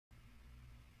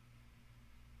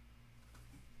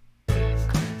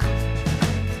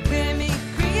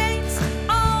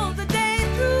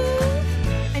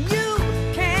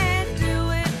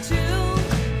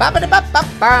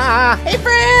Ba-ba-da-ba-ba-ba. Hey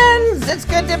friends, it's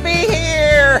good to be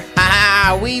here.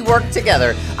 We work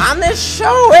together on this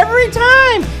show every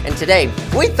time. And today,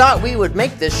 we thought we would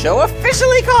make this show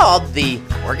officially called the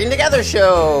Working Together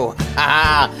Show.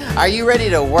 Are you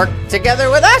ready to work together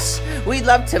with us? We'd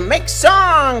love to make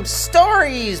songs,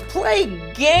 stories, play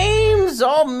games,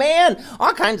 oh man,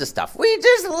 all kinds of stuff. We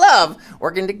just love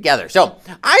working together. So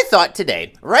I thought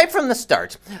today, right from the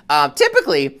start,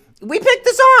 typically, we pick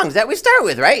the songs that we start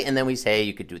with, right? And then we say,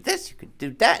 you could do this, you could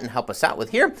do that, and help us out with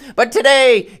here. But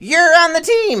today, you're on the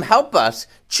team. Help us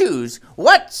choose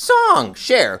what song.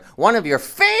 Share one of your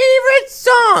favorite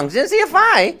songs and see if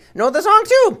I know the song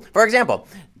too. For example,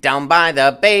 down by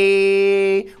the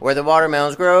bay, where the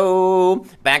watermelons grow,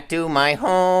 back to my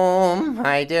home,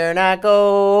 I dare not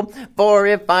go, for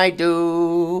if I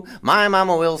do, my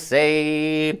mama will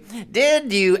say,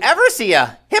 did you ever see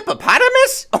a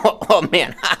hippopotamus? Oh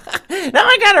man, now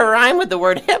I gotta rhyme with the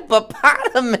word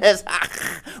hippopotamus.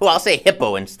 Well, I'll say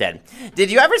hippo instead.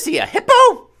 Did you ever see a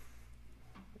hippo?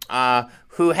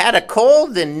 Who had a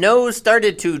cold and nose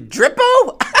started to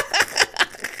drippo?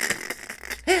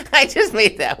 I just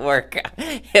made that work.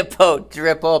 Hippo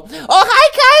dripple. Oh, hi,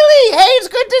 Kylie. Hey, it's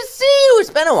good to see you. It's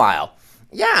been a while.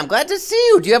 Yeah, I'm glad to see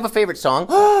you. Do you have a favorite song?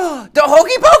 The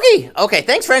Hokey Pokey. Okay,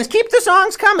 thanks, friends. Keep the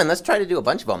songs coming. Let's try to do a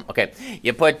bunch of them. Okay,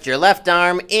 you put your left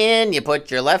arm in, you put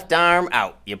your left arm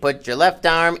out. You put your left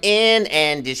arm in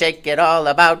and you shake it all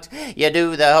about. You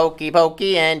do the Hokey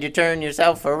Pokey and you turn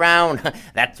yourself around.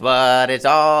 That's what it's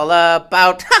all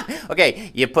about.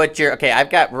 Okay, you put your, okay, I've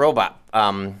got robot.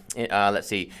 Let's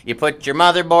see. You put your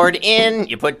motherboard in,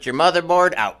 you put your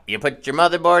motherboard out. You put your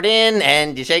motherboard in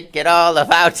and you shake it all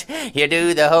about. You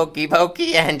do the Hokey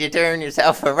Pokey and you turn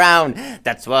yourself around.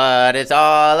 That's what it's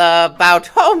all about.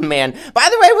 Oh man. By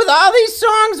the way, with all these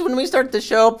songs, when we start the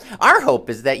show, our hope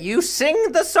is that you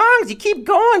sing the songs. You keep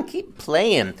going, keep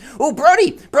playing. Oh,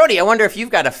 Brody, I wonder if you've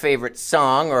got a favorite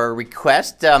song or a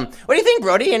request. What do you think,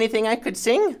 Brody? Anything I could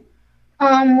sing?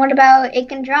 What about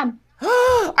Aiken Drum?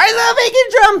 I love Aiken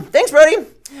Drum. Thanks, Brody.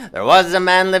 There was a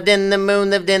man lived in the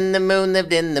moon, lived in the moon,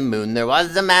 lived in the moon. There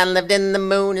was a man lived in the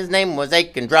moon. His name was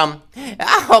Aiken Drum.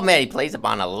 Oh man, he plays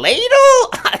upon a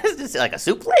ladle. Is this like a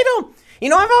soup ladle? You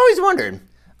know, I've always wondered,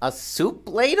 a soup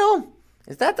ladle?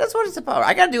 That's what it's about?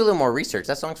 I gotta do a little more research.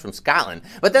 That song's from Scotland.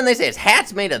 But then they say his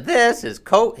hat's made of this, his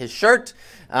coat, his shirt.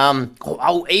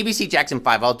 ABC Jackson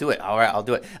 5. I'll do it. All right, I'll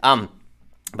do it.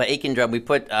 But Aiken Drum, we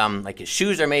put, like his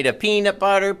shoes are made of peanut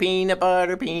butter, peanut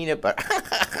butter, peanut butter.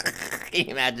 Can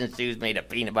you imagine shoes made of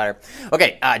peanut butter?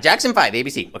 Okay, Jackson 5,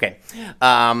 ABC, okay.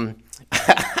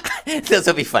 This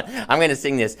will be fun. I'm going to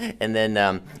sing this, and then,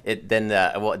 the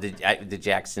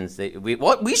Jacksons,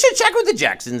 we should check with the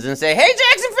Jacksons and say, hey,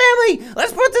 Jackson family,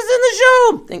 let's put this in the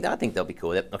show. I think they'll be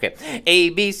cool with it. Okay,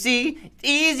 ABC,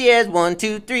 easy as 1,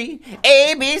 2, 3.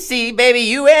 ABC, baby,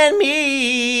 you and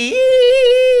me.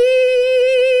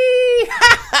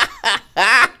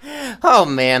 Oh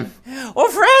man. Well,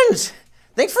 friends,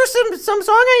 thanks for some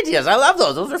song ideas. I love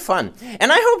those. Those are fun.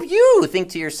 And I hope you think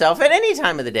to yourself at any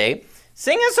time of the day,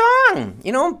 sing a song.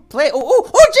 You know, play.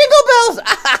 Oh, jingle bells.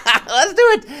 Let's do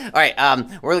it. All right.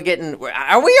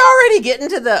 Are we already getting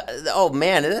to the? Oh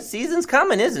man, the season's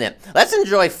coming, isn't it? Let's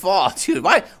enjoy fall, dude.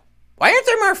 Why aren't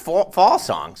there more fall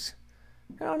songs?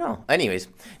 I don't know. Anyways,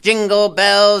 jingle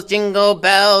bells, jingle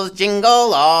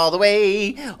all the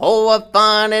way. Oh, what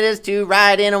fun it is to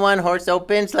ride in a one-horse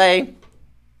open sleigh.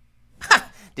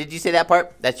 Ha! Did you say that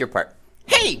part? That's your part.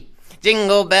 Hey!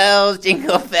 Jingle bells,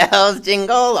 jingle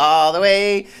all the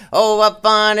way. Oh, what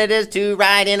fun it is to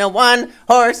ride in a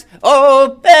one-horse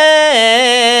open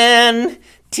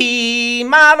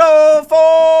T-model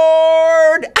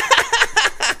Ford.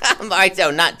 All right, so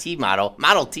not T-model,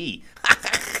 Model T.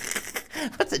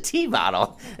 What's a T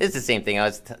model? It's the same thing. I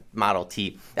was Model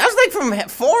T. That was like from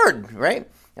Ford, right?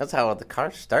 That's how the car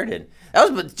started.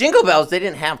 That was Jingle Bells. They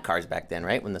didn't have cars back then,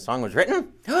 right? When the song was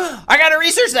written. I gotta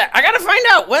research that. I gotta find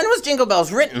out when was Jingle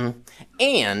Bells written,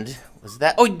 and was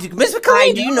that? Oh, Miss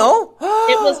McCullough, do you know?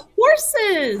 It was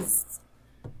horses.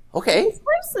 Okay. It was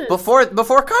horses.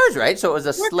 Before cars, right? So it was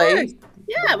a sleigh. Cars.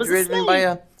 Yeah, it was driven a by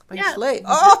sleigh. a sleigh.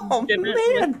 Oh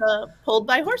man, pulled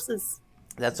by horses.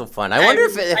 That's so fun. I wonder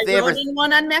if they ever. I rode in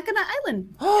one on Mackinac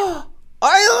Island. Oh,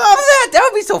 I love that. That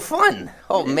would be so fun.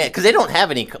 Oh man, because they don't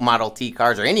have any Model T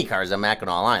cars or any cars on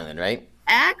Mackinac Island, right?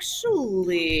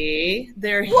 Actually,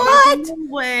 they're hidden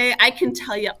away. I can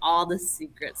tell you all the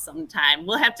secrets sometime.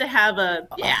 We'll have to have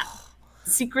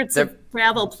secrets of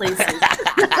travel places.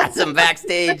 Some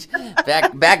backstage,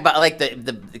 back, like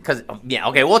because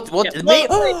okay,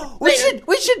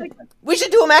 we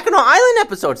should do a Mackinac Island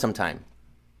episode sometime.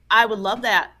 I would love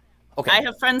that. Okay. I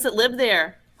have friends that live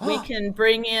there. We can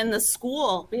bring in the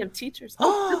school. We have teachers.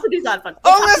 This would be a lot of fun.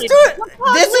 Let's do it.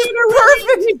 This is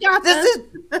perfect. We got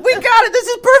it. This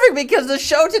is perfect because the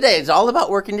show today is all about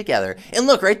working together. And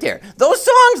look right there. Those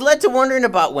songs led to wondering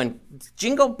about when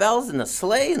jingle bells and the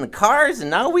sleigh and the cars, and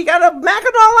now we got a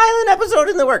Mackinac Island episode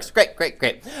in the works. Great, great,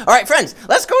 great. All right, friends,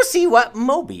 let's go see what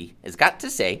Moby has got to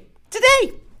say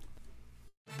today.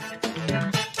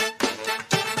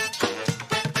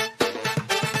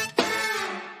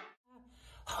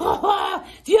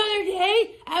 The other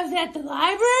day, I was at the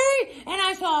library, and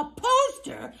I saw a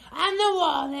poster on the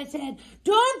wall that said,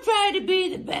 "Don't try to be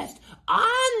the best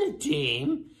on the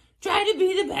team, try to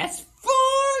be the best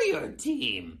for your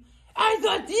team." I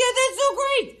thought, yeah, that's so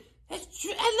great. I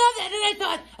love that, and I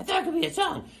thought it could be a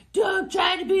song. Don't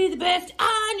try to be the best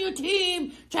on your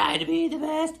team, try to be the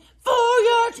best for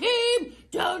your team.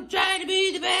 Don't try to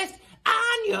be the best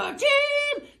on your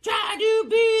team, try to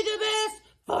be the best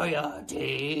for your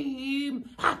team.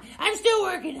 I'm still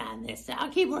working on this. I'll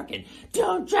keep working.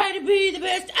 Don't try to be the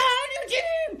best on your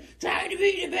team. Try to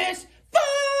be the best for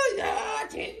your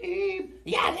team.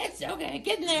 Yeah, that's okay.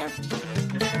 Getting there.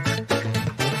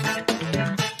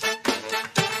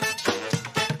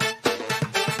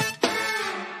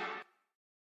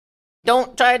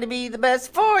 Don't try to be the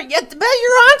best for you. You're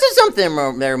onto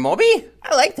something there, Moby.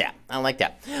 I like that.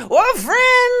 Well,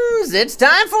 friends, it's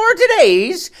time for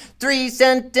today's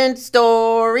 3-sentence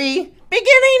story.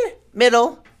 Beginning,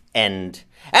 middle, end.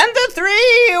 And the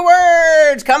 3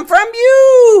 words come from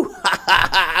you.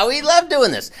 We love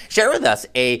doing this. Share with us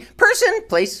a person,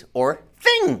 place, or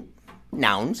thing.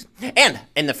 Nouns. And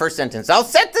in the first sentence, I'll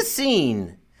set the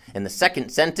scene. In the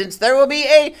second sentence, there will be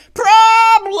a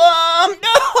problem.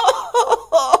 No!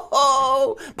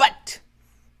 But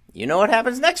you know what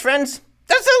happens next, friends?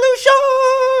 The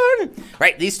solution!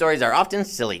 Right, these stories are often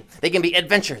silly. They can be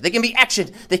adventure. They can be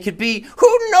action. They could be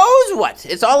who knows what.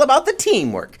 It's all about the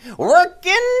teamwork.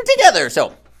 Working together.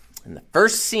 So, in the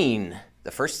first scene,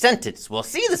 the first sentence, we'll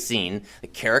see the scene, the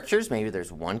characters, maybe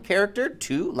there's 1 character,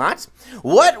 2, lots.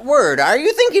 What word are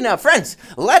you thinking of, friends?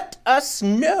 Let us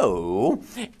know,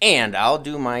 and I'll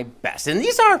do my best. And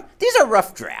these are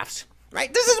rough drafts,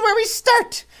 right? This is where we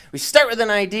start. We start with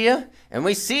an idea, and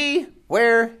we see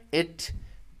where it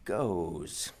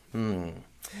goes.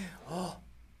 Oh,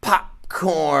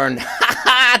 popcorn.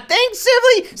 Thanks,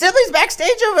 Sibley. Sibley's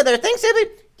backstage over there. Thanks, Sibley.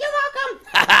 You're welcome.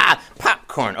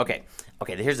 Popcorn. Okay,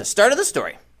 here's the start of the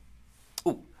story.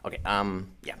 Ooh, okay,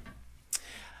 yeah.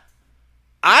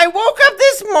 I woke up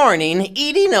this morning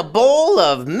eating a bowl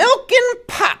of milk and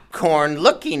popcorn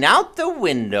looking out the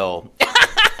window.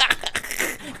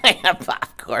 I have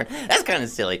popcorn. That's kind of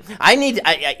silly.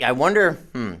 I wonder,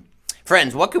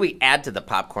 friends, what could we add to the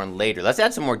popcorn later? Let's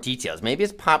add some more details. Maybe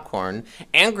it's popcorn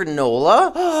and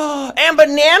granola and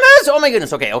bananas. Oh my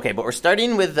goodness. Okay, but we're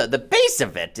starting with the base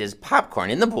of it is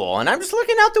popcorn in the bowl, and I'm just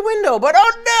looking out the window, but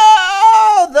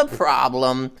oh no, the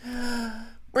problem.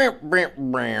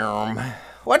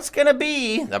 What's gonna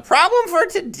be the problem for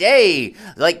today?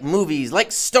 Like movies,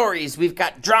 like stories, we've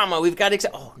got drama, we've got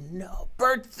oh no,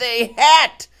 birthday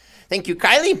hat. Thank you,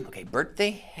 Kylie. Okay,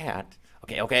 birthday hat.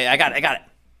 Okay, I got it.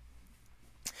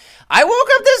 I woke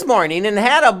up this morning and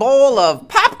had a bowl of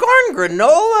popcorn,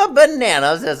 granola,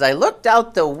 bananas as I looked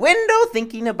out the window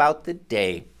thinking about the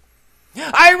day.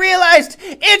 I realized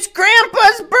it's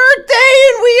Grandpa's birthday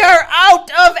and we are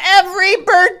out of every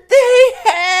birthday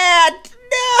hat.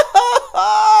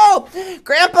 No!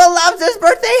 Grandpa loves his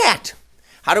birthday hat.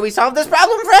 How do we solve this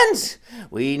problem, friends?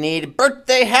 We need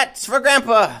birthday hats for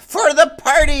Grandpa, for the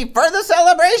party, for the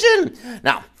celebration.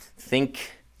 Now, think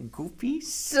goofy,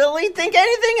 silly, think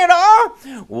anything at all.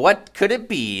 What could it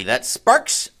be that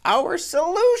sparks our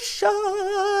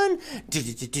solution? This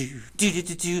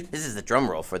is the drum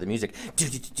roll for the music.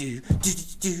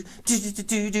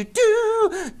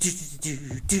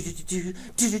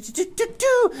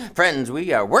 Friends,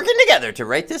 we are working together to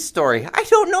write this story. I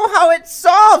don't know how it's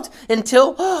solved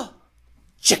until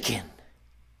chicken.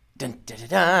 Dun, dun, dun,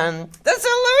 dun. The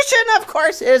solution, of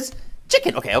course, is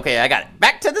chicken. Okay, I got it.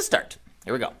 Back to the start.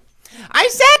 Here we go. I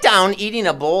sat down eating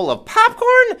a bowl of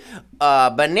popcorn,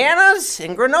 bananas,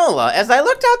 and granola as I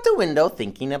looked out the window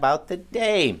thinking about the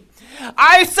day.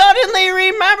 I suddenly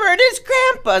remembered it's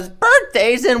Grandpa's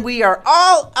birthdays and we are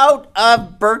all out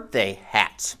of birthday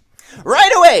hats.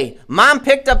 Right away, Mom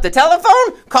picked up the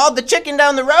telephone, called the chicken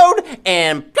down the road,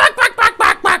 and quack, quack, quack,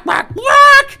 quack, quack, quack,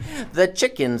 quack. The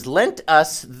chickens lent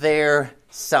us their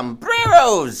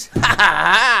sombreros. Ha ha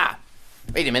ha.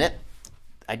 Wait a minute.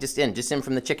 Just in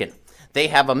from the chicken. They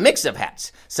have a mix of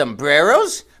hats.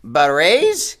 Sombreros,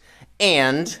 berets,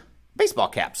 and baseball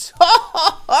caps.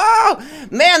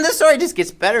 Man, this story just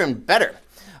gets better and better.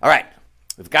 All right,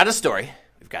 we've got a story.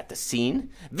 We've got the scene.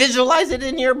 Visualize it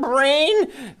in your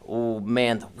brain. Oh,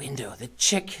 man, the window, the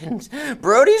chickens.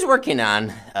 Brody's working on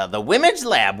the Wimee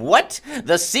lab. What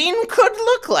the scene could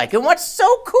look like. And what's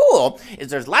so cool is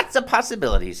there's lots of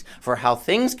possibilities for how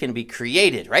things can be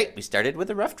created, right? We started with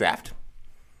a rough draft.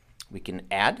 We can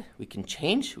add, we can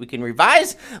change, we can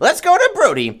revise. Let's go to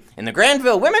Brody in the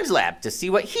Granville Wimee lab to see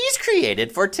what he's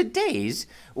created for today's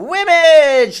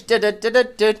Wimee.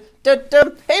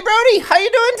 Hey, Brody, how you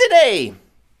doing today?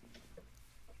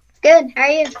 Good. How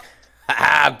are you?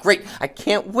 Ah, great. I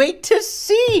can't wait to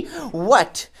see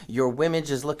what your Wimee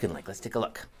is looking like. Let's take a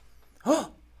look.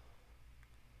 Oh,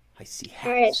 I see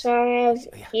hats. All right. So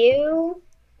I have you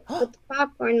with the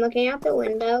popcorn looking out the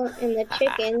window, and the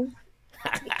chicken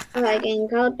getting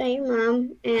called by your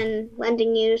mom and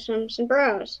lending you some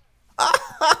sombreros.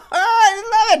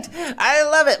 I love it. I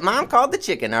love it. Mom called the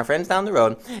chicken, our friends down the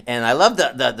road, and I love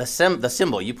the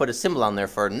symbol. You put a symbol on there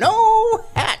for no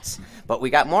hats, but we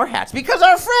got more hats because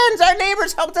our friends, our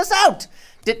neighbors helped us out.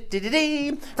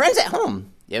 Friends at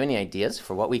home, you have any ideas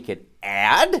for what we could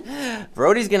add?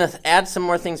 Brody's gonna add some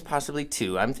more things possibly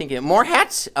too. I'm thinking more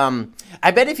hats. I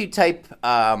bet if you type,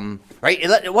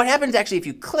 right, what happens actually if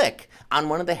you click on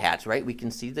one of the hats, right, we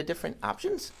can see the different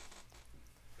options.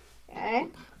 Okay.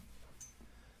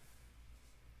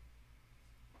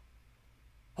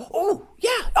 Oh,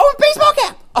 yeah. Oh, a baseball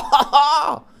cap.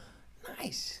 Oh,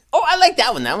 nice. Oh, I like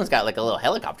that one. That one's got like a little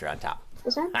helicopter on top.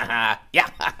 This one? Yeah.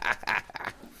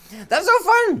 That's so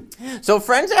fun. So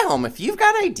friends at home, if you've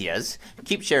got ideas,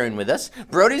 keep sharing with us.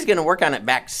 Brody's going to work on it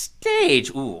backstage.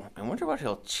 Ooh, I wonder what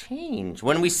he'll change.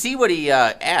 When we see what he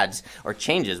adds or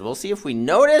changes, we'll see if we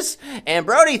notice. And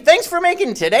Brody, thanks for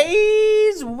making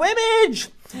today's Wimee.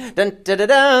 Dun, dun, dun,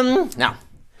 dun. Now,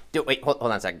 wait, hold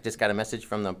on a second. Just got a message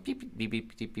from the beep, beep,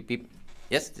 beep, beep, beep, beep.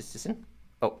 Yes, this is in.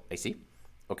 Oh, I see.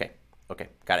 Okay. Okay,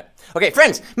 got it. Okay,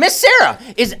 friends, Miss Sarah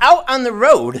is out on the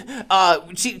road.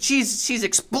 She's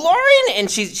exploring, and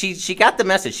she got the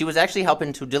message. She was actually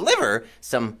helping to deliver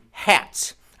some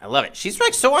hats. I love it. She's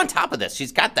like so on top of this.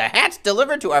 She's got the hats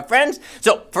delivered to our friends.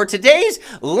 So for today's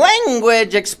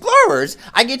Language Explorers,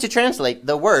 I get to translate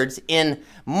the words in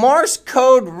Morse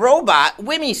code robot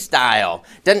Wimee style.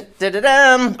 Dun, dun, dun,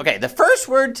 dun. Okay, the first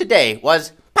word today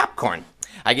was popcorn.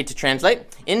 I get to translate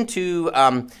into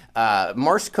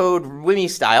Morse code Wimee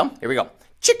style. Here we go.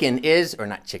 Chicken is, or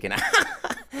not chicken.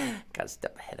 Gotta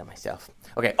step ahead of myself.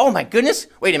 Okay, oh my goodness.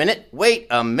 Wait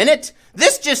a minute.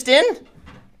 This just in.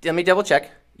 Let me double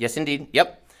check. Yes, indeed.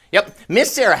 Yep.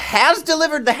 Miss Sarah has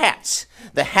delivered the hats.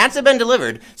 The hats have been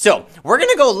delivered. So we're going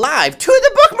to go live to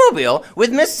the bookmobile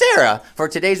with Miss Sarah for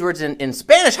today's words in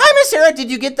Spanish. Hi, Miss Sarah. Did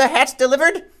you get the hats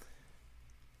delivered?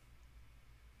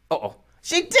 Uh-oh.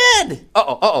 She did!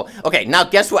 Uh-oh. Okay, now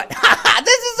guess what?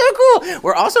 This is so cool!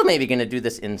 We're also maybe going to do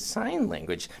this in sign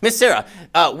language. Miss Sarah,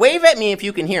 wave at me if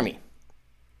you can hear me.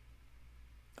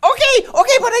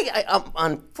 Okay, but I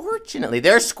unfortunately,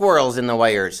 there's squirrels in the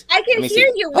wires. I can hear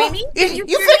you, Wimee.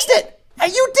 You fixed it!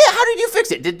 You did! How did you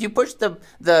fix it? Did you push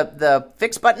the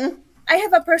fix button? I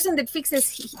have a person that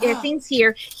fixes things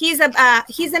here. He's a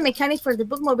mechanic for the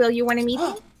bookmobile. You want to meet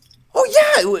him? Oh,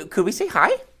 yeah! Could we say hi?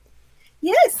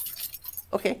 Yes.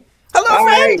 Okay. Hello,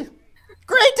 friend.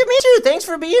 Great to meet you. Thanks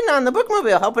for being on the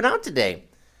bookmobile, helping out today.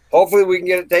 Hopefully we can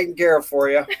get it taken care of for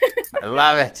you. I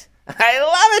love it.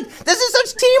 This is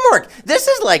such teamwork. This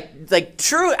is like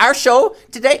true. Our show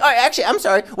today. Oh, actually, I'm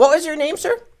sorry. What was your name,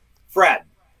 sir? Fred.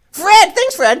 Fred,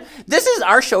 thanks, Fred. This is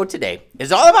our show today.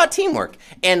 It's all about teamwork.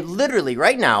 And literally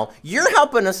right now, you're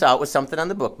helping us out with something on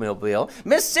the bookmobile.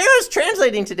 Miss Sarah's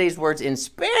translating today's words in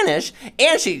Spanish.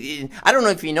 And I don't know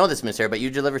if you know this, Miss Sarah, but you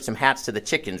delivered some hats to the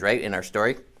chickens, right, in our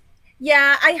story?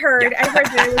 Yeah, I heard. Yeah. I heard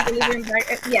that it was delivering.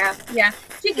 Yeah.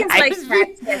 Chickens like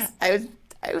hats. Yes.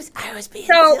 I was being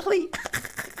silly.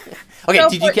 Okay, so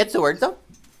did you get the words, though?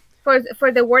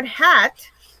 For the word hat.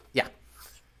 Yeah.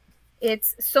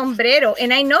 It's sombrero,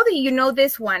 and I know that you know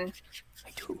this one. I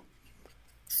do.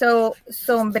 So,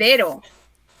 sombrero.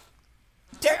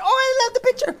 I love the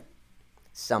picture.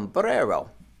 Sombrero.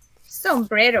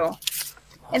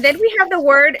 And then we have the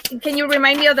word. Can you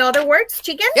remind me of the other words?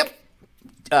 Chicken?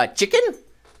 Yep. Chicken?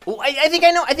 Oh, I think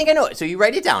I know it. So you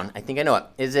write it down. I think I know it.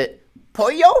 Is it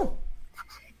pollo?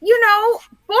 You know,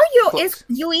 pollo is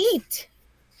you eat.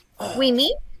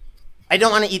 Wimee? I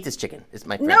don't want to eat this chicken. It's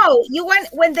my friend. No, you want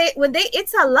when they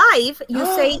it's alive, you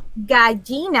say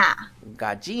gallina.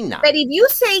 Gallina. But if you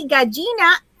say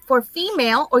gallina for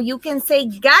female, or you can say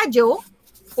gallo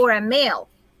for a male.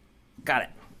 Got it.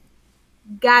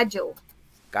 Gallo.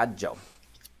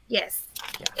 Yes.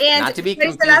 Yeah. And Not to be what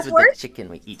is the confused last with word? the chicken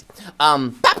we eat.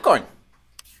 Popcorn.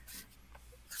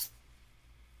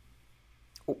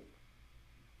 Oh.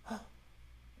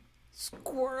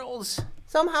 Squirrels.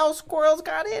 Somehow squirrels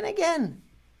got in again.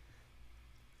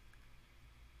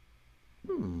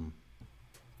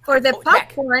 For the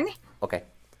back. popcorn, Okay.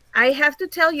 I have to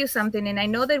tell you something, and I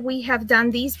know that we have done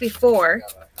these before.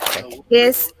 Okay.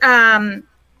 Is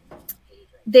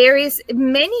there is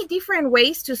many different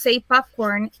ways to say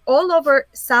popcorn all over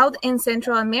South and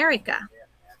Central America.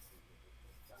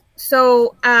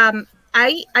 So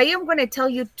I am going to tell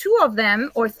you 2 of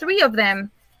them or 3 of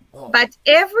them, but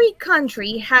every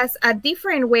country has a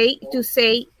different way to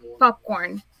say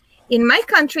popcorn. In my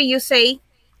country, you say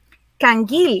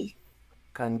canguil.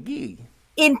 Canguil.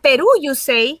 In Peru, you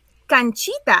say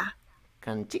canchita.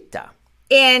 Canchita.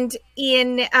 And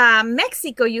in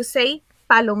Mexico, you say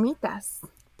palomitas.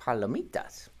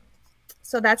 Palomitas.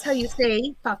 So that's how you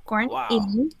say popcorn Wow.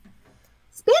 in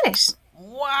Spanish.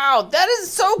 Wow, that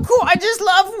is so cool. I just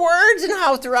love words and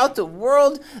how throughout the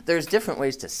world there's different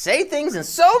ways to say things in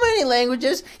so many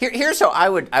languages. Here's how I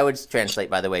would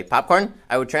translate, by the way. Popcorn,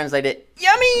 I would translate it,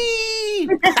 yummy!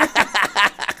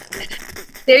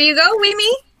 There you go,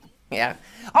 Wimee. Yeah.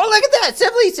 Oh, look at that.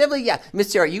 Sibley, yeah.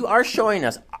 Miss Sarah, you are showing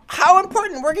us how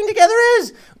important working together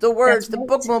is. The words, the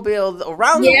bookmobile,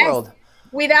 around the world.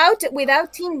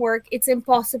 Without teamwork, it's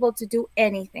impossible to do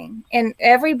anything. And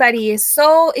everybody is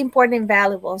so important and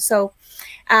valuable. So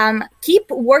keep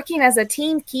working as a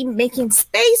team, keep making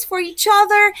space for each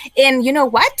other. And you know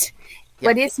what? Yeah.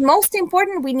 What is most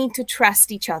important, we need to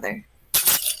trust each other.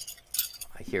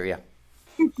 I hear you.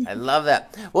 I love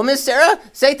that. Well, Miss Sarah,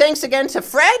 say thanks again to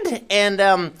Fred, and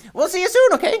we'll see you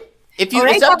soon, okay? If you, All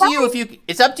right, it's up bye-bye. to you.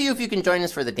 It's up to you if you can join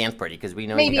us for the dance party, because we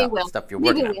know Maybe you I got will. stuff you're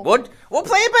Maybe working I on. will. We'll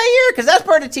play it by ear, because that's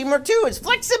part of teamwork too. It's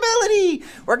flexibility,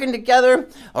 working together.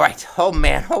 All right. Oh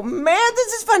man,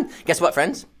 this is fun. Guess what,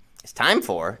 friends? It's time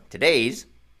for today's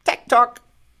Tech Talk.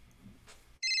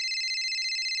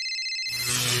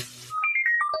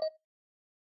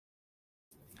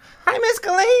 Hi, Miss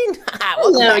Colleen.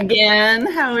 Hello again.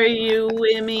 How are you,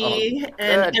 Wimee? Oh,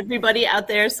 and good. everybody out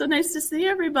there? So nice to see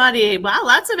everybody. Wow,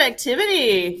 lots of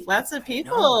activity. Lots of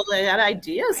people that had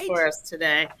ideas for us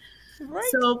today. Right.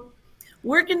 So,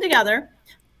 working together,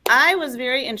 I was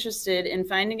very interested in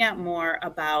finding out more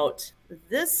about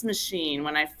this machine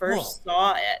when I first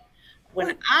saw it.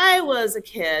 When I was a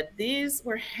kid, these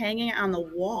were hanging on the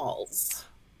walls.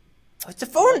 It's a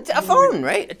phone,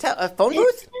 right? A phone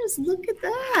booth? It is. Look at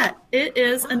that. It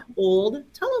is an old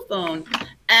telephone.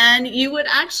 And you would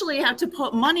actually have to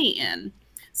put money in.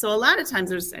 So a lot of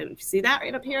times if you see that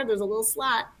right up here, there's a little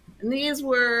slot. And these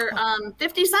were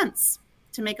 50 cents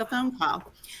to make a phone call.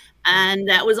 And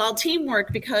that was all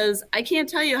teamwork, because I can't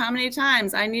tell you how many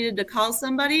times I needed to call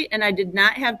somebody and I did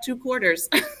not have 2 quarters.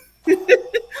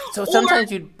 So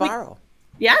sometimes you'd borrow.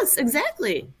 Yes,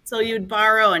 exactly. So you'd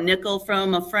borrow a nickel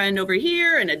from a friend over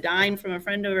here and a dime from a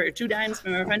friend over, or 2 dimes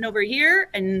from a friend over here,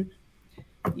 and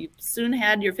you soon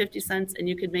had your 50 cents and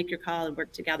you could make your call and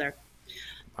work together.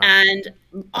 Wow. And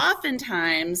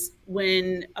oftentimes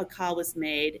when a call was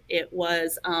made, it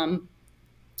was,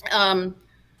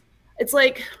 it's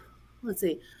like, let's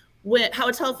see, how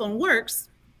a telephone works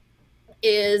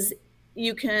is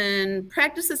you can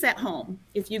practice this at home.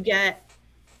 Have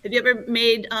you ever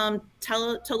made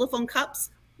telephone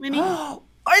cups, Wimee? Oh,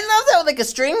 I love that, like a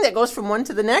string that goes from one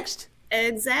to the next.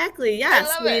 Exactly. Yes.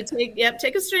 I love it.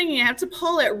 Take a string and you have to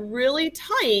pull it really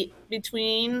tight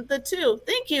between the 2.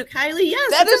 Thank you, Kylie. Yes,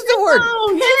 that is the word.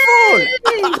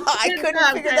 Payphone. I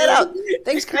couldn't figure that out.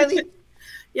 Thanks, Kylie.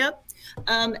 Yep.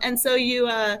 And so you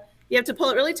have to pull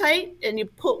it really tight, and you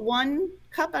put one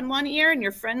cup on one ear, and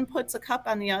your friend puts a cup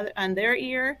on their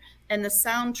ear, and the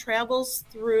sound travels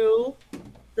through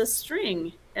the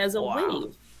string as a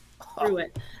wave through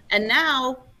it. And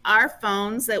now our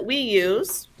phones that we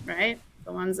use, right,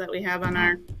 the ones that we have on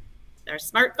our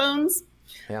smartphones,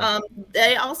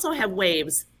 they also have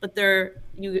waves, but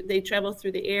they travel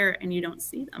through the air and you don't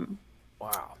see them.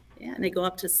 Wow. Yeah, and they go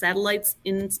up to satellites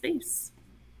in space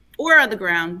or on the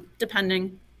ground,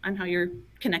 depending on how you're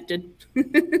connected.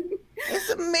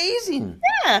 It's amazing.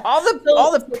 Yeah. All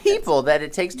the people that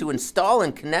it takes to install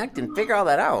and connect and figure all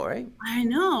that out, right? I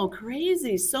know,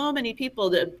 crazy. So many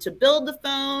people to build the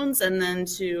phones, and then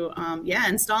to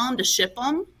install them, to ship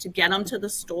them, to get them to the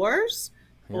stores.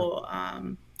 Yeah. Or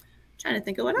trying to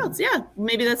think of what else. Yeah,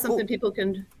 maybe that's something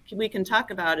we can talk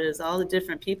about, is all the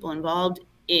different people involved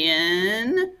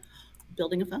in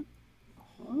building a phone.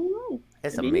 Oh,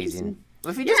 it's amazing.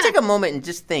 If you just take a moment and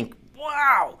just think,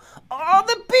 wow, all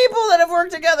the people that have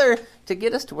worked together to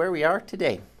get us to where we are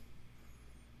today.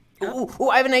 Ooh,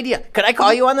 I have an idea. Could I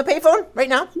call you on the payphone right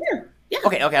now? Sure. Yeah.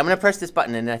 Okay, I'm gonna press this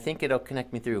button and I think it'll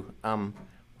connect me through.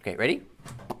 Okay, ready?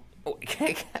 Oh,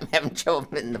 I'm having trouble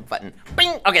hitting the button.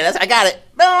 Bing! Okay, I got it.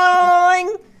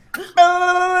 Boing!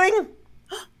 Boing!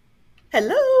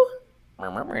 Hello.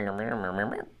 Woohoo!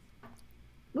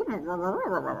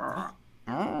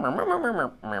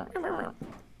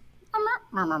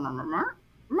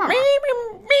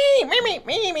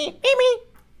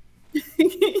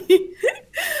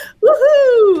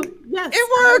 Yes. It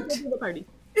worked. The party.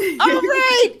 All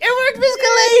right, it worked, Miss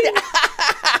Khalid.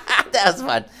 That was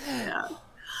fun. Yeah.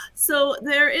 So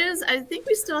there is, I think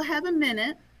we still have a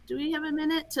minute. Do we have a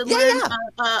minute to learn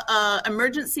a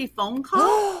emergency phone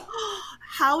call?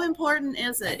 How important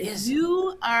is it? If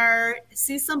you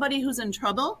see somebody who's in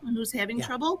trouble, who's having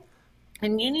trouble,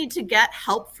 and you need to get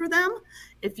help for them,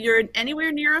 if you're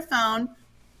anywhere near a phone,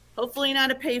 hopefully not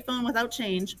a payphone without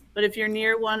change, but if you're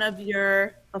near one of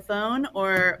a phone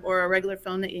or a regular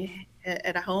phone that you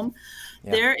at a home,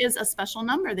 there is a special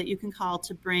number that you can call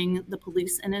to bring the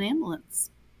police and an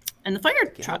ambulance and the fire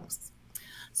trucks.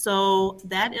 So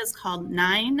that is called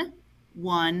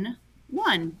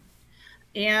 911.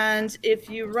 And if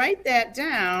you write that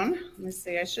down, let me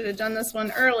see, I should have done this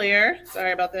one earlier.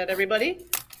 Sorry about that, everybody.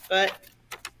 But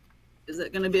is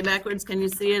it going to be backwards? Can you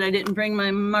see it? I didn't bring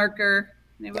my marker.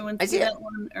 Everyone see that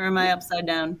one? Or am I upside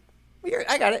down?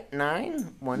 I got it.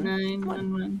 911.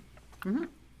 911. Mm-hmm.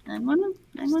 911.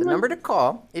 It's the number to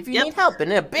call if you need help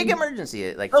in a big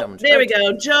emergency, like someone's. There we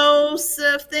go.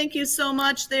 Joseph, thank you so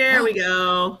much. There we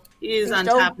go. He's on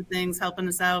top of things, helping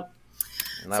us out.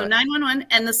 So 911,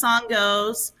 and the song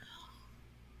goes,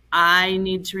 I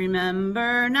need to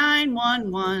remember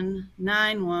 911,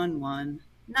 911,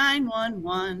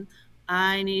 911.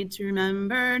 I need to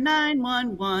remember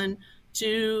 911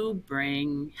 to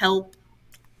bring help.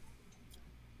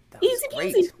 Easy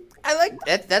peasy. I like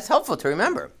that. That's helpful to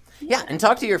remember. Yeah, and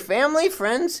talk to your family,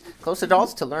 friends, close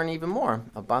adults to learn even more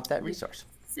about that resource.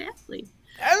 Exactly.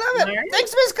 I love it. Right.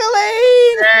 Thanks, Miss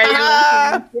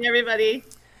Khalid. Everybody.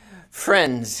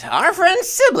 Friends, our friend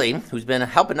Sibley, who's been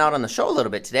helping out on the show a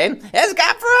little bit today, has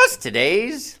got for us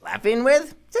today's Laughing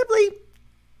with Sibley.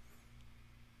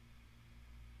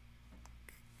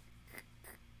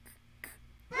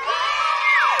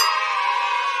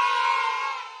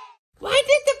 Why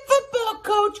did the football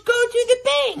coach go to the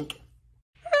bank?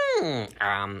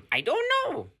 I don't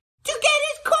know. To get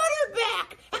his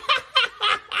quarterback!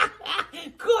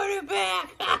 Quarterback!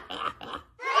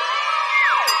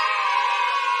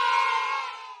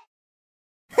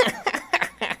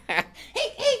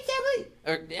 Hey, Sibley!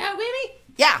 Wimee?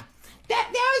 Yeah.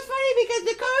 That was funny because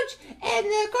the coach and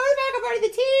the quarterback are part of the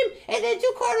team, and then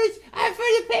 2 quarters are for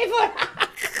the payphone.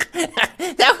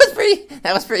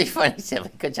 That was pretty funny,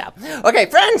 Sibley. Good job. Okay,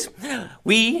 friends,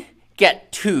 we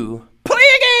get to play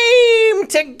a game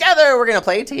together. We're gonna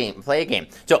play a game.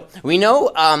 So we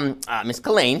know Miss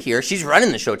Khalid here, she's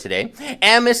running the show today,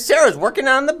 and Miss Sarah's working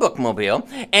on the bookmobile,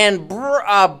 and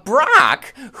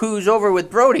Brock, who's over with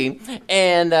Brody,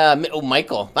 and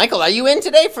Michael. Michael, are you in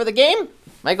today for the game?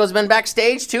 Michael's been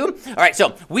backstage too. All right,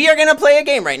 so we are gonna play a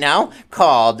game right now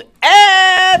called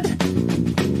Add.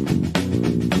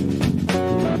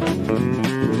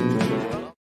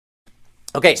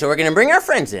 Okay, so we're going to bring our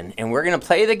friends in, and we're going to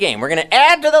play the game. We're going to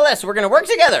add to the list. We're going to work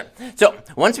together. So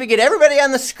once we get everybody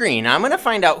on the screen, I'm going to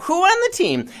find out who on the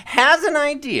team has an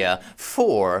idea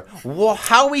for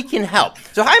how we can help.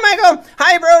 So hi, Michael.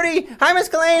 Hi, Brody. Hi, Miss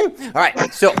Khalid. All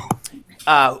right, so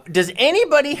does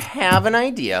anybody have an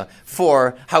idea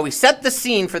for how we set the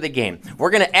scene for the game?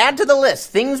 We're going to add to the list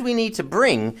things we need to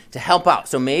bring to help out.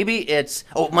 So maybe it's...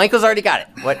 Oh, Michael's already got it.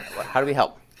 How do we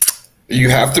help? You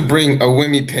have to bring a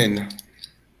Wimee pin.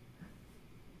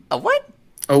 A what?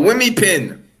 A Wimee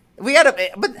pin. We gotta,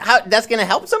 but how? That's gonna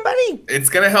help somebody? It's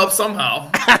gonna help somehow.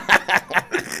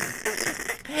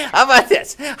 How about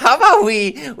this? How about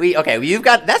we? Okay, you've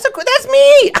got that's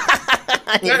me.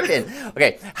 I need a pin.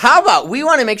 Okay, how about we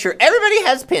want to make sure everybody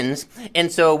has pins, and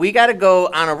so we got to go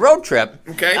on a road trip.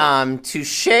 Okay. To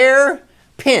share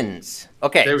pins.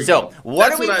 Okay. There we so go.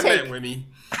 what That's do we what take? I meant, Wimee.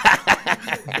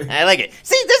 I like it.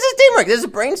 See, this is teamwork. This is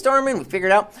brainstorming. We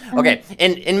figured out. Okay,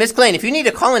 and Miss Khalid, if you need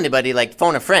to call anybody, like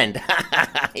phone a friend,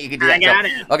 you can do that. I got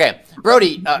it. Okay,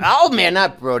 Brody. Oh man,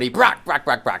 not Brody. Brock. I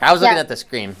was looking at the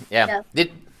screen. Yeah.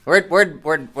 Where'd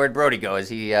Brody go? Is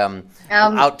he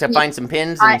out to find some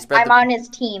pins and spread? I'm on his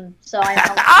team, so I'm.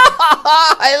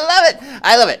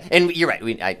 I love it. And you're right.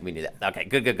 We knew that. Okay,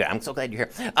 good. I'm so glad you're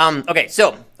here. Okay,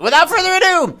 so without further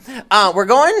ado, we're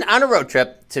going on a road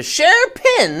trip to share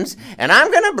pins, and I'm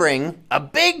gonna bring a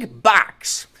big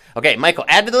box Okay, Michael,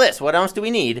 add to the list. What else do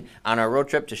we need on our road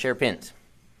trip to share pins?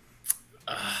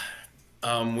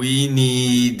 We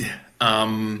need a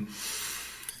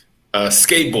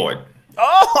skateboard.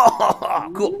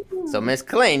 Oh, cool. So, Miss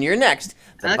Klein, you're next.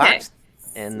 The Okay. box,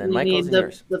 and then We Michael's need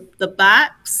and yours. the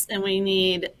box, and we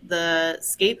need the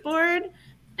skateboard,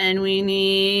 and we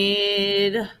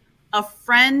need a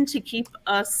friend to keep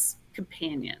us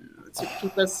companions, to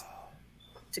keep us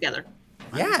together.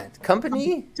 Yeah,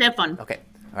 company. To have fun. Okay,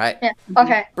 all right. Yeah.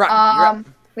 Okay. Brock, you're up.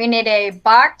 We need a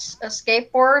box, a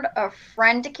skateboard, a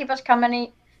friend to keep us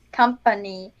company,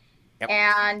 Yep.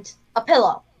 and a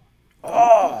pillow.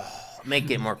 Oh, make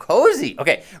it more cozy.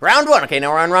 Okay, round 1. Okay,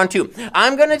 now we're on round 2.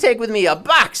 I'm going to take with me a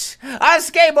box, a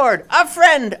skateboard, a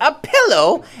friend, a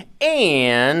pillow,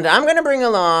 and I'm going to bring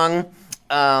along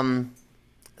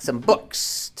some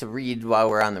books to read while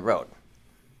we're on the road.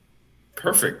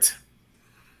 Perfect.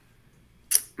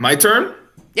 My turn?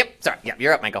 Yep, sorry. Yep,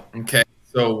 you're up, Michael. Okay.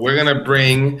 So we're going to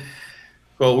bring,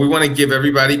 well, we want to give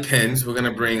everybody pins. We're going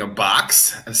to bring a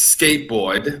box, a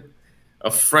skateboard, a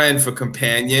friend for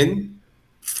companion,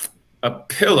 a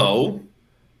pillow,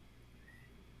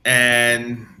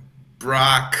 and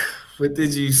Brock, what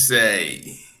did you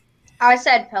say? I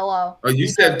said pillow. Oh, you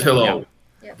said pillow.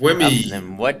 Yep. Wimee.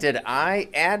 And what did I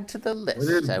add to the list?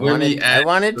 did I Wimee wanted, add I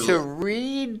wanted to to the-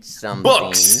 read something.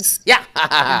 Books. Yeah.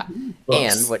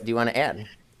 Books. And what do you want to add?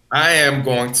 I am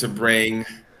going to bring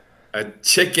a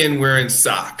chicken wearing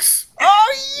socks.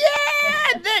 Oh,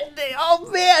 yeah! Oh,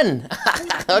 man!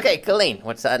 Okay, Colleen,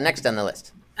 what's next on the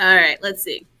list? All right, let's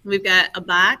see. We've got a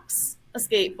box, a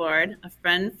skateboard, a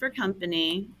friend for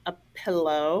company, a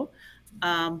pillow,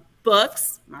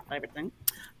 books, my favorite thing,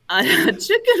 a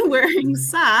chicken wearing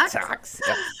socks, Socks.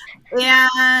 Yep.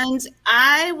 and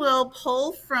I will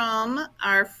pull from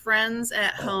our friends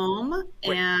at home.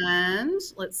 And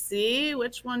let's see,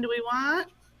 which one do we want?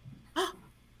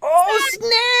 Oh,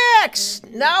 snacks!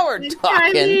 Now we're Thanks,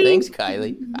 talking. Kylie. Thanks,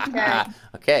 Kylie. Okay.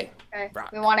 Okay. Okay.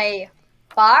 Brock. We want a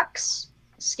box,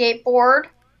 skateboard,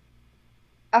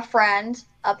 a friend,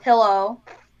 a pillow,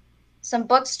 some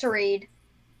books to read,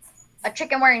 a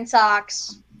chicken wearing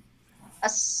socks, a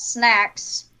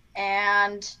snacks,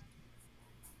 and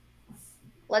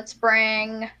let's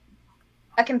bring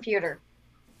a computer.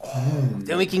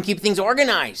 Then we can keep things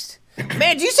organized.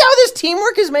 Man, do you see how this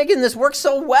teamwork is making this work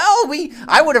so well?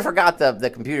 I would have forgot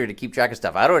the computer to keep track of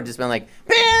stuff. I would have just been like,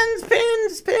 pins,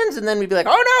 pins, pins, and then we'd be like,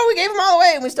 oh no, we gave them all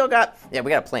away, and we still got, yeah,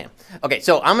 we got a plan. Okay,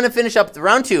 so I'm going to finish up the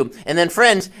round 2, and then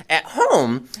friends at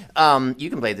home, you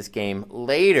can play this game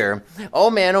later. Oh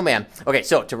man, oh man. Okay,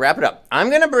 so to wrap it up, I'm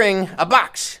going to bring a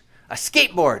box, a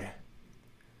skateboard,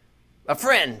 a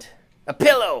friend, a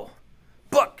pillow,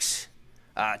 books,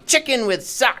 chicken with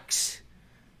socks.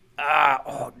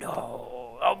 Oh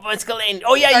no. Oh, what's Colleen?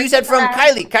 Oh yeah, you said from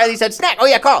Kylie. Kylie said snack. Oh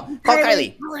yeah, call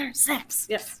Kylie. Snacks.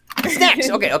 Yes.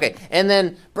 Snacks. Okay. And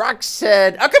then Brock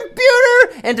said a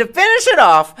computer. And to finish it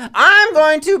off, I'm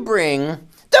going to bring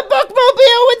the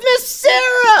bookmobile with Miss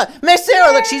Sarah. Miss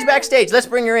Sarah, look, she's backstage. Let's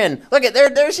bring her in. Look at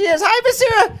there she is. Hi, Miss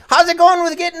Sarah. How's it going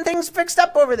with getting things fixed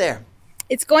up over there?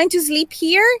 It's going to sleep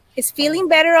here. It's feeling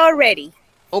better already.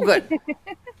 Oh, good.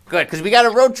 Good, because we got a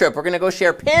road trip. We're going to go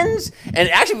share pins. And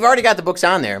actually, we've already got the books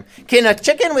on there. Can a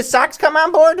chicken with socks come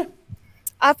on board?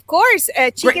 Of course,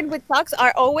 chicken with socks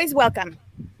are always welcome.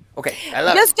 Okay, I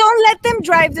love Just don't let them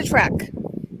drive the truck.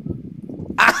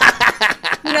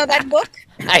 You know that book?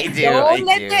 it. I do.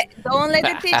 Don't let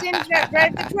the pigeon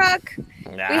drive the truck.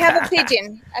 We have a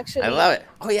pigeon, actually. I love it.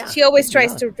 Oh, yeah. She always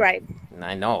tries to drive.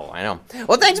 I know.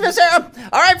 Well, thanks, Miss Sarah.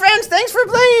 All right, friends, thanks for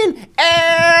playing.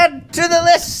 Add to the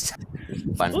list.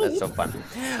 Fun. That's so fun.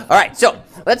 All right, so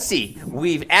let's see.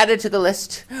 We've added to the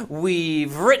list.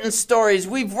 We've written stories.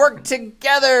 We've worked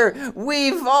together.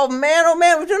 Oh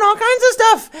man, we're doing all kinds of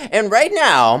stuff. And right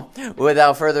now,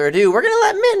 without further ado, we're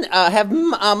gonna have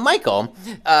Michael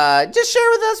just share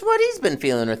with us what he's been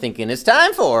feeling or thinking. It's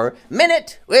time for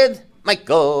Minute with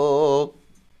Michael.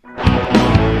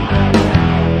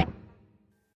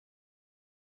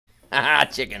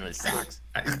 Chicken with socks.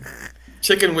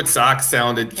 Chicken with socks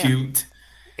sounded cute.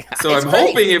 So It's I'm great.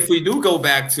 hoping if we do go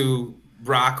back to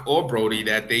Brock or Brody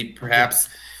that they perhaps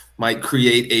might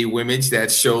create a image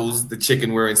that shows the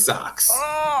chicken wearing socks.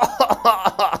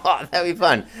 Oh, that'd be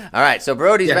fun. All right, so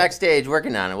Brody's Yeah. backstage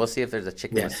working on it. We'll see if there's a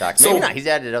chicken Yeah. with socks. So- Maybe not. He's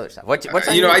added other stuff. What's on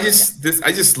You know, your I list?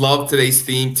 just love today's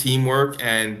theme, teamwork,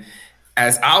 and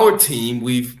as our team,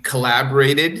 we've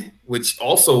collaborated, which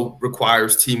also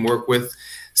requires teamwork with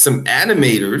some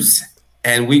animators,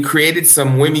 and we created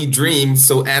some Wimee Dreams,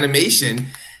 so animation.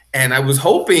 And I was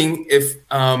hoping if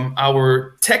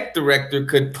our tech director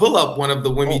could pull up one of the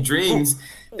Wimee Dreams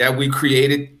that we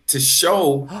created to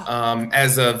show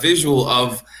as a visual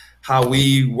of how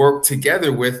we work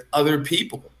together with other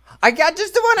people. I got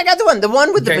just the one. I got the one. The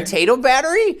one with the potato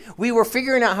battery. We were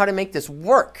figuring out how to make this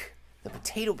work. The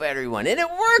potato battery one. And it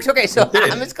works. Okay, so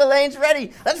Miss Kalane's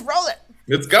ready. Let's roll it.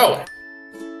 Let's go.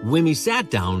 Wimee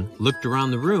sat down, looked around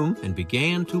the room, and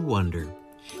began to wonder.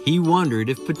 He wondered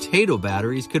if potato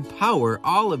batteries could power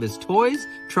all of his toys,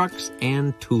 trucks,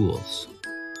 and tools.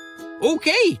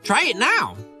 Okay, try it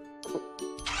now.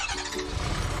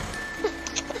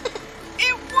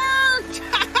 It worked!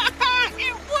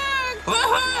 It worked!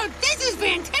 Oh, this is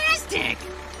fantastic!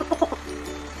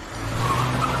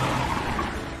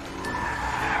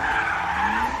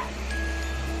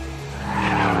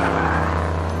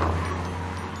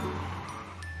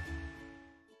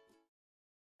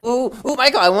 Oh,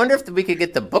 Michael, I wonder if we could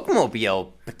get the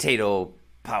bookmobile potato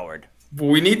powered.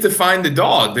 We need to find the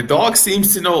dog. The dog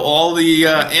seems to know all the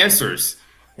answers.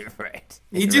 Right.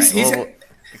 He's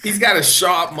got a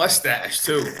sharp mustache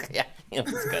too. Yeah,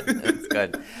 that's good. That's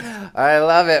good. I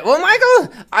love it. Well,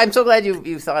 Michael, I'm so glad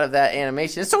you thought of that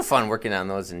animation. It's so fun working on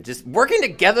those and just working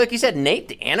together, like you said, Nate,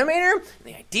 the animator,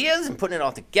 the ideas and putting it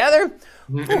all together.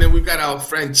 And then we've got our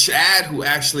friend Chad, who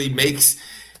actually makes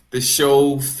the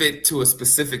show fit to a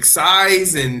specific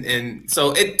size, and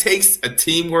so it takes a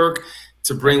teamwork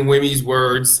to bring Wimee's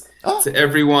words to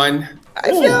everyone.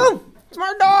 I feel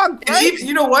smart dog. And even,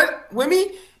 you know what,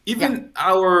 Wimee? Even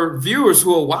our viewers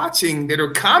who are watching that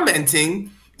are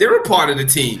commenting, they're a part of the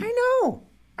team.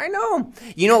 I know.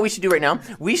 You know what we should do right now?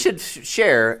 We should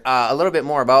share a little bit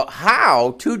more about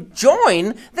how to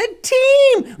join the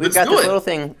team. We've got this little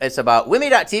thing. It's about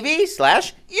wimee.tv/you.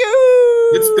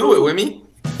 Let's do it, Wimee.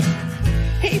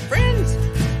 Hey friends,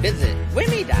 visit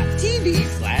wimee.tv/you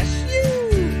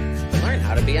to learn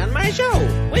how to be on my show,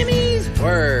 Wimee's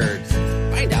Words.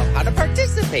 Find out how to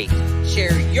participate.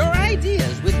 Share your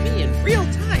ideas with me in real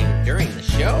time during the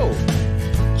show.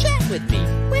 Chat with me,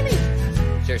 Wimee.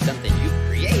 Share something you've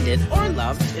created or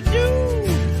love to do.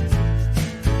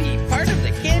 Be part of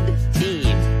the kid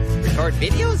team. Record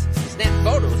videos, snap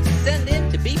photos to send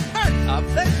in to be part of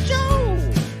the show.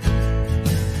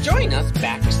 Join us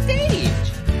backstage.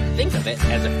 Think of it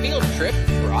as a field trip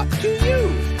brought to you.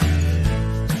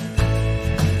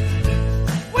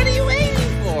 What are you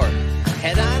waiting for?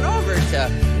 Head on over to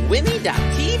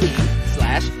wimee.tv/you.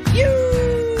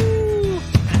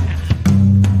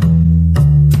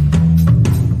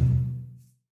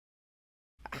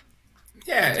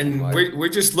 Yeah, and we're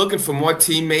just looking for more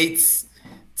teammates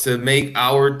to make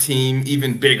our team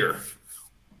even bigger.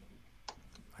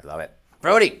 I love it.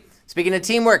 Brody, speaking of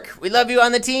teamwork, we love you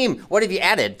on the team. What have you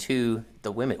added to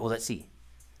the women? Well, let's see.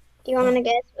 Do you want to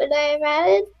guess what I've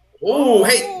added? Oh,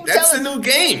 hey, that's a new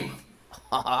game.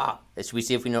 Should we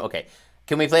see if we know? Okay.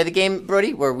 Can we play the game,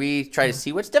 Brody, where we try to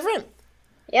see what's different?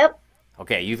 Yep.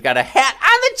 Okay, you've got a hat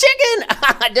on the chicken.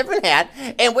 A different hat.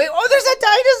 And wait, there's a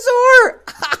dinosaur.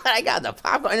 I got the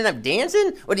popcorn and I'm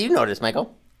dancing. What do you notice,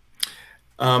 Michael?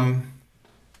 Well,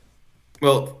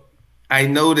 I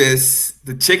noticed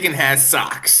the chicken has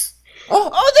socks.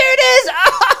 Oh, there it is.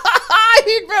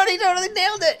 Brody totally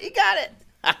nailed it. He got it.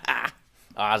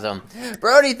 Awesome.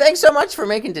 Brody, thanks so much for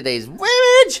making today's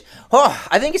Wimage. Oh,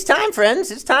 I think it's time, friends.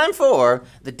 It's time for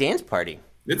the dance party.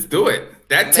 Let's do it.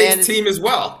 That takes team as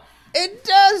well. It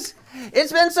does.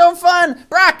 It's been so fun.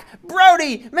 Brock,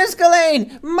 Brody, Miss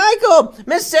Kalane, Michael,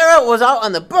 Miss Sarah was out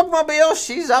on the bookmobile.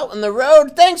 She's out on the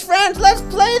road. Thanks, friends. Let's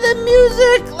play the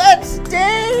music. Let's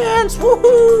dance.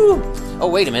 Woohoo. Oh,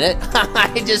 wait a minute.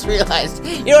 I just realized.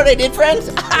 You know what I did,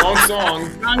 friends? Wrong song.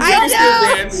 I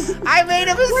know. I made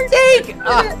a mistake.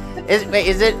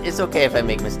 It's okay if I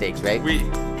make mistakes, right?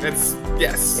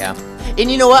 Yes. Yeah. And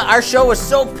you know what? Our show was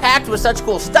so packed with such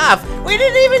cool stuff, we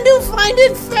didn't even do Find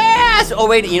It Fast. Oh,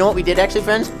 wait. You know what we did, actually,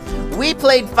 friends? We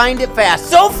played Find It Fast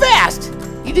so fast,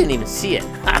 you didn't even see it.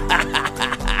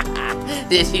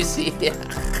 Did you see it?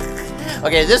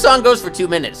 Okay, this song goes for 2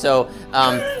 minutes, so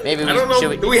maybe we I don't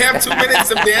know. Do we have 2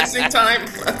 minutes of dancing time?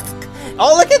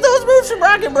 Oh, look at those moves from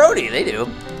Brock and Brody. They do.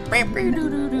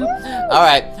 All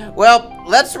right. Well,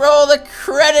 let's roll the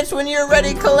credits when you're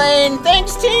ready, Kalane.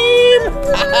 Thanks, team.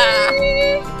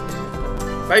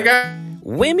 Bye, guys.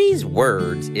 Wimee's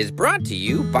Words is brought to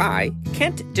you by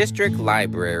Kent District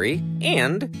Library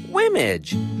and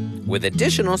Wimage, with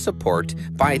additional support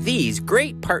by these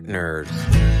great partners.